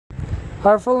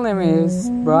Her full name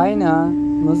is Brianna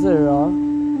Mizura,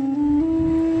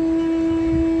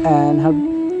 and her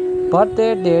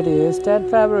birthday date is 10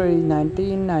 February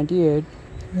 1998,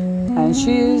 and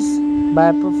she is,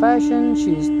 by profession,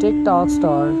 she is TikTok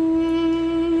star,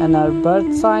 and her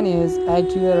birth sign is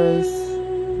Aquarius,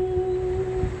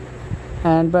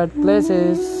 and birthplace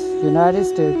is United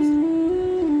States,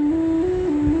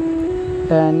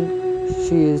 and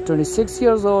she is 26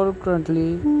 years old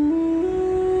currently,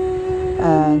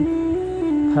 and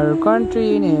her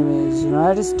country name is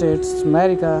United States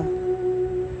America,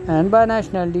 and by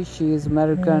nationality she is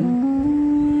American,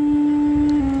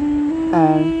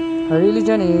 and her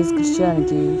religion is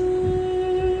Christianity,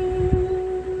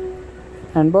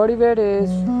 and body weight is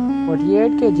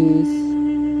 48 kgs,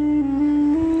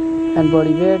 and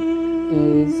body weight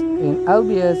is in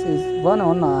LBS is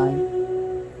 109,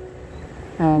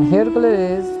 and hair color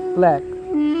is black.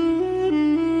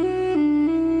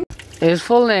 His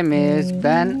full name is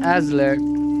Ben Azelart,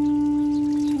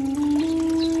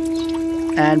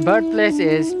 and birthplace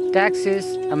is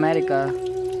Texas, America,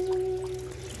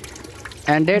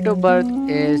 and date of birth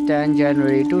is 10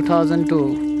 January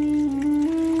 2002,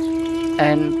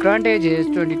 and current age is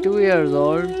 22 years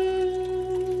old,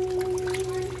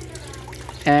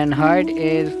 and height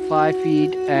is 5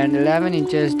 feet and 11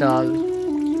 inches tall,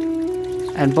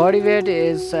 and body weight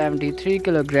is 73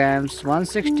 kilograms,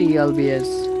 160 lbs,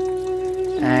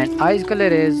 and eyes color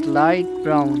is light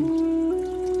brown,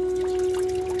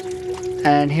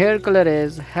 and hair color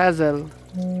is hazel,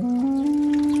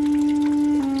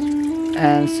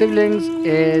 and siblings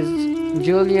is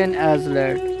Julian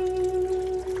Azelart,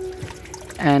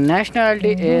 and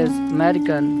nationality is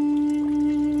American,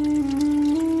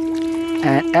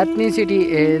 and ethnicity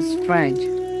is French,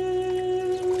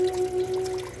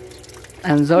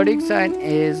 and zodiac sign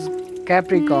is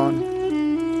Capricorn,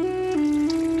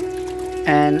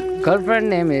 and girlfriend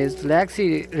name is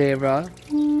Lexi Rivera.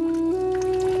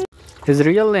 His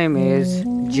real name is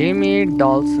Jimmy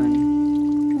Dawson,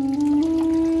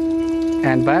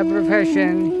 and by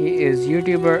profession he is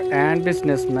YouTuber and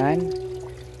businessman,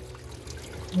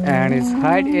 and his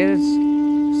height is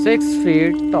 6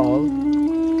 feet tall,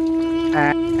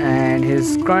 and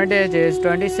his current age is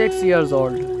 26 years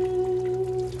old,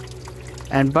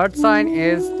 and birth sign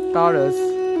is Taurus,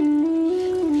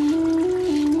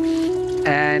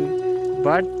 and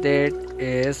birth date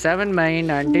is 7 May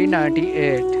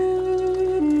 1998,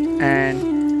 and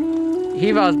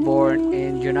he was born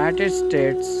in United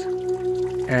States,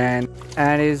 and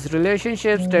his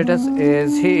relationship status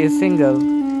is he is single,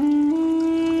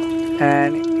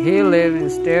 and he lives in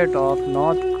state of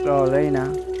North Carolina,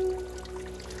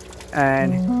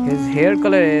 and his hair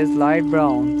color is light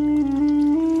brown,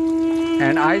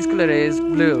 and eyes color is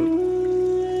blue,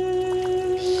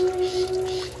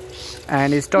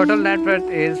 and his total net worth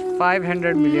is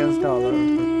 $500 million.